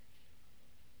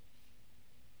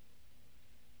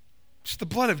 It's the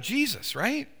blood of Jesus,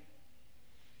 right?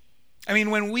 I mean,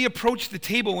 when we approach the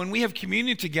table, when we have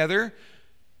communion together,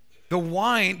 the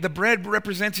wine, the bread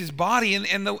represents his body,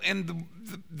 and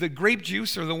the grape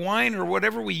juice or the wine or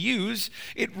whatever we use,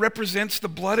 it represents the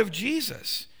blood of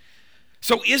Jesus.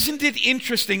 So isn't it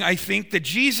interesting, I think, that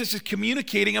Jesus is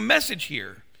communicating a message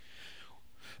here?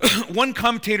 One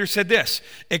commentator said this: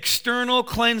 external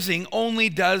cleansing only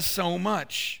does so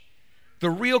much. The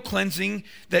real cleansing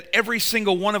that every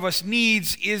single one of us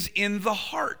needs is in the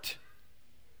heart.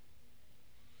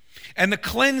 And the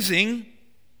cleansing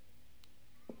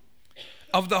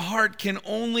of the heart can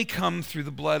only come through the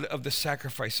blood of the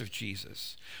sacrifice of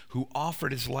Jesus, who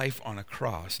offered his life on a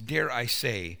cross. Dare I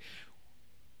say,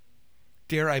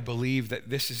 dare I believe that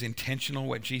this is intentional,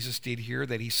 what Jesus did here,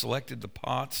 that he selected the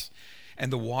pots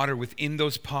and the water within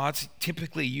those pots,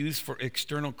 typically used for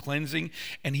external cleansing,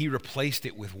 and he replaced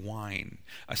it with wine,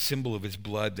 a symbol of his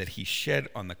blood that he shed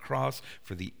on the cross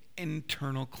for the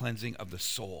internal cleansing of the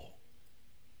soul.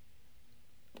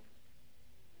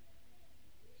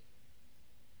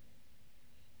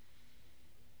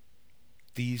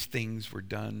 These things were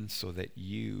done so that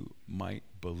you might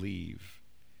believe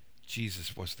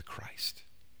Jesus was the Christ.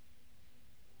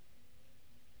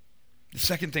 The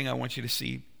second thing I want you to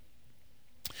see,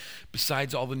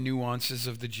 besides all the nuances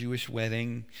of the Jewish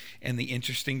wedding and the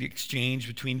interesting exchange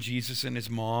between Jesus and his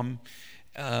mom,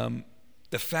 the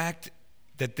fact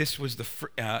that this was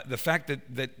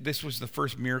that this was the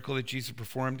first miracle that Jesus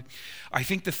performed, I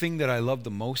think the thing that I love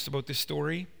the most about this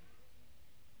story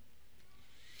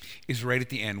is right at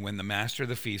the end when the master of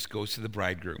the feast goes to the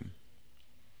bridegroom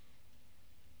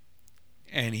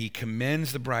and he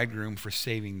commends the bridegroom for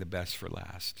saving the best for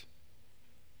last.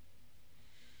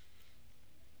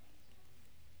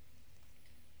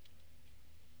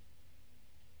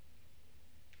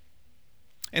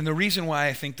 And the reason why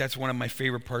I think that's one of my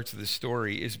favorite parts of the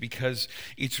story is because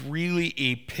it's really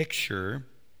a picture.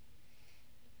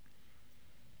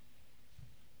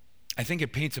 I think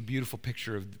it paints a beautiful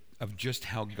picture of just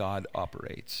how God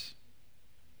operates.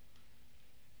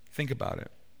 Think about it.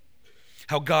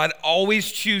 How God always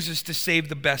chooses to save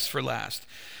the best for last.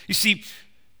 You see,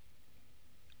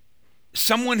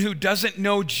 someone who doesn't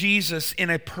know Jesus in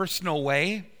a personal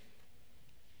way,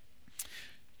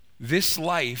 this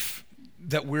life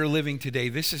that we're living today,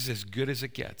 this is as good as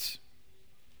it gets.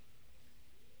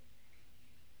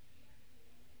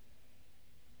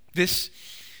 This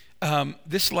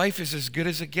life is as good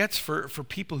as it gets for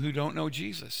people who don't know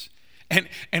Jesus.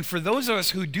 And for those of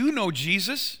us who do know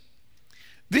Jesus,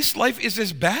 this life is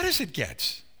as bad as it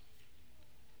gets.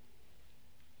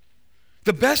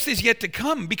 The best is yet to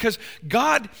come because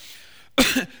God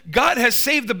has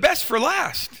saved the best for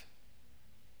last.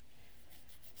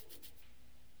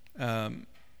 A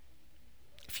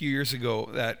few years ago,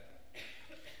 that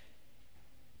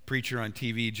preacher on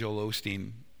TV, Joel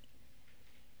Osteen,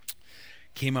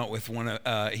 came out with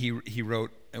he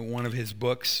wrote one of his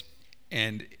books,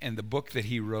 and the book that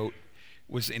he wrote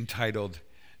was entitled,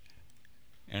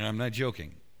 and I'm not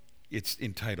joking, it's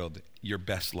entitled Your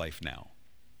Best Life Now.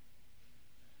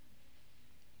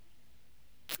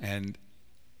 And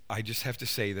I just have to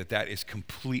say that is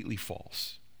completely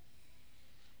false.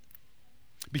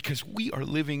 because we are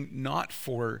living not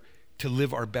to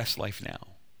live our best life now.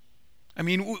 I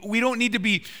mean, we don't need to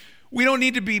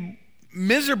be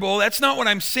miserable. That's not what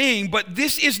I'm saying, but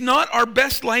this is not our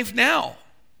best life now.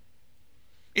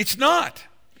 It's not.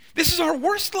 This is our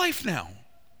worst life now.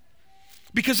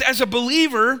 Because as a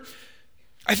believer,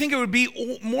 I think it would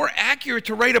be more accurate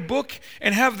to write a book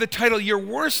and have the title Your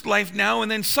Worst Life Now and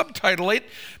then subtitle it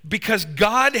Because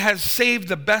God Has Saved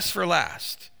the Best for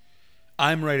Last.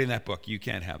 I'm writing that book. You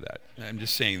can't have that. I'm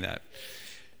just saying that.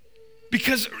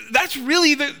 Because that's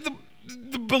really the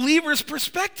believer's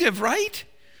perspective, right?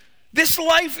 This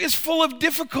life is full of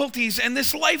difficulties, and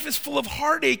this life is full of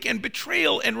heartache and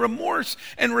betrayal and remorse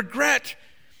and regret.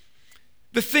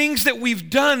 The things that we've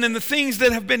done and the things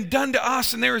that have been done to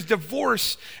us, and there is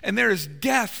divorce, and there is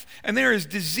death, and there is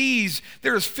disease,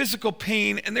 there is physical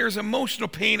pain, and there is emotional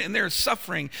pain, and there is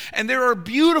suffering, and there are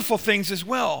beautiful things as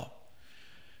well.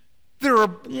 There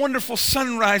are wonderful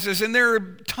sunrises, and there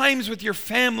are times with your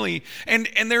family, and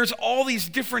there's all these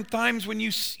different times when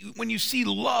you see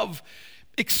love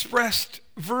expressed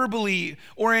verbally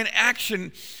or in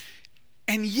action,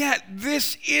 and yet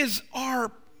this is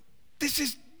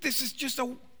just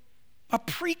a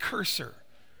precursor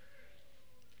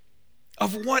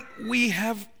of what we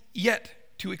have yet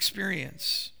to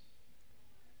experience.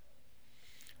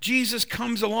 Jesus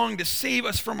comes along to save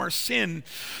us from our sin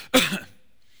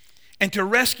and to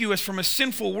rescue us from a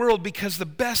sinful world, because the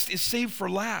best is saved for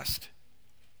last.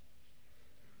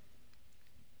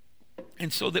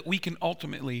 And so that we can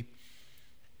ultimately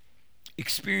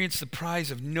experience the prize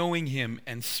of knowing him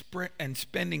and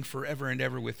spending forever and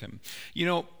ever with him. You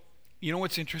know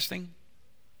what's interesting?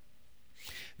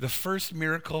 The first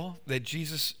miracle that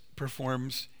Jesus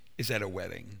performs is at a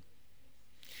wedding.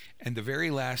 And the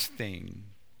very last thing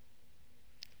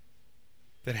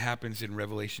that happens in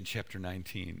Revelation chapter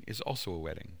 19 is also a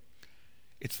wedding.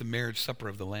 It's the marriage supper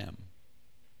of the Lamb.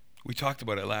 We talked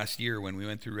about it last year when we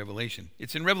went through Revelation.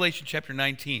 It's in Revelation chapter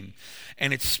 19,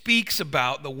 and it speaks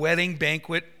about the wedding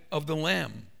banquet of the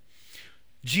Lamb.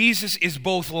 Jesus is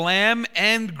both lamb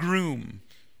and groom.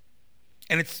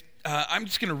 And it's I'm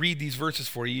just going to read these verses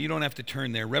for you. You don't have to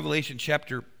turn there. Revelation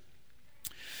chapter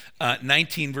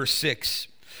 19, verse 6.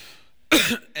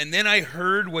 And then I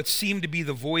heard what seemed to be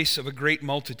the voice of a great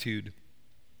multitude,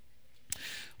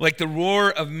 like the roar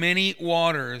of many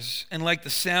waters, and like the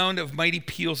sound of mighty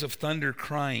peals of thunder,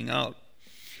 crying out,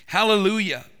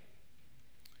 Hallelujah!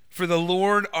 For the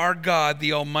Lord our God,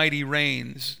 the Almighty,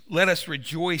 reigns. Let us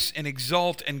rejoice and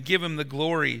exult and give him the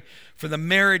glory, for the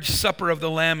marriage supper of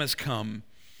the Lamb has come,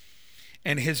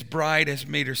 and his bride has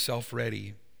made herself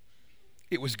ready.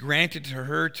 It was granted to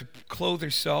her to clothe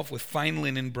herself with fine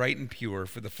linen, bright and pure,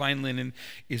 for the fine linen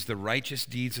is the righteous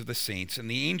deeds of the saints. And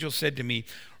the angel said to me,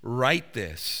 Write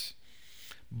this,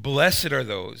 Blessed are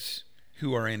those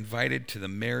who are invited to the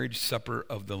marriage supper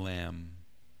of the Lamb.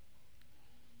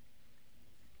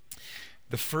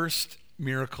 The first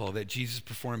miracle that Jesus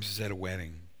performs is at a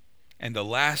wedding. And the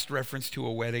last reference to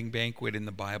a wedding banquet in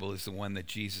the Bible is the one that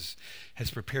Jesus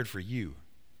has prepared for you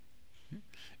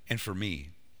and for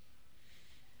me.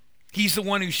 He's the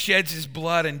one who sheds his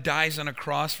blood and dies on a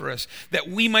cross for us, that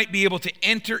we might be able to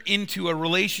enter into a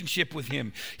relationship with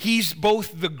him. He's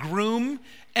both the groom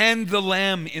and the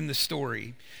lamb in the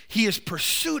story. He has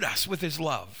pursued us with his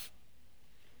love.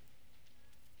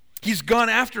 He's gone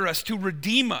after us to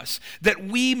redeem us, that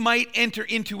we might enter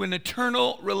into an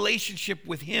eternal relationship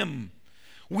with him.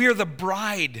 We are the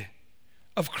bride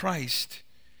of Christ.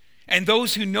 And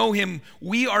those who know him,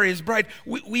 we are his bride.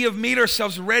 We have made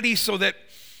ourselves ready so that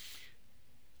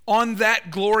on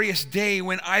that glorious day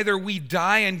when either we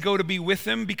die and go to be with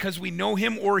him because we know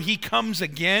him, or he comes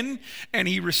again and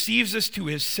he receives us to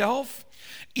himself.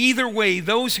 Either way,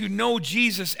 those who know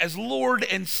Jesus as Lord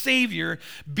and Savior,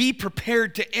 be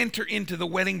prepared to enter into the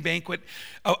wedding banquet,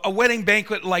 a wedding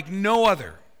banquet like no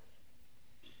other.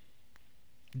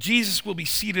 Jesus will be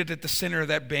seated at the center of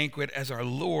that banquet as our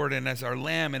Lord and as our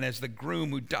Lamb and as the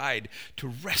groom who died to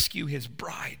rescue his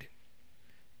bride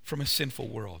from a sinful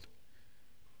world.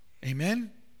 Amen?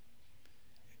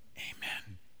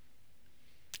 Amen.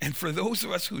 And for those of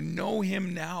us who know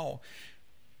him now,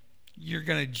 you're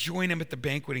going to join him at the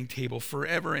banqueting table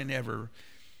forever and ever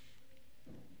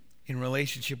in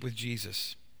relationship with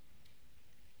Jesus.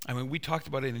 I mean, we talked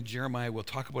about it in Jeremiah. We'll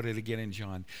talk about it again in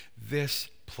John. This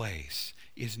place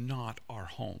is not our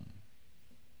home.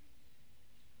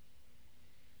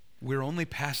 We're only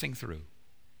passing through.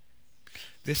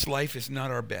 This life is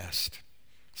not our best.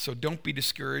 So don't be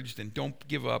discouraged and don't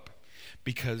give up,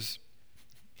 because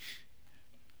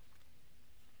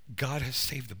God has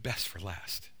saved the best for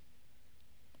last.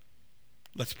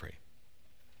 Let's pray.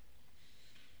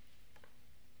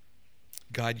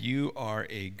 God, you are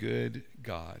a good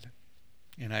God.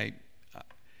 And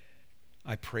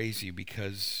I praise you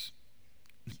because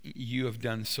you have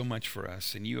done so much for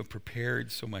us, and you have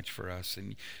prepared so much for us,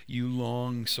 and you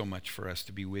long so much for us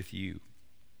to be with you.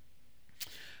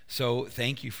 So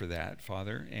thank you for that,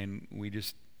 Father, and we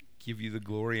just give you the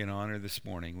glory and honor this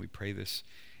morning. We pray this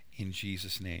in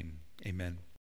Jesus' name. Amen.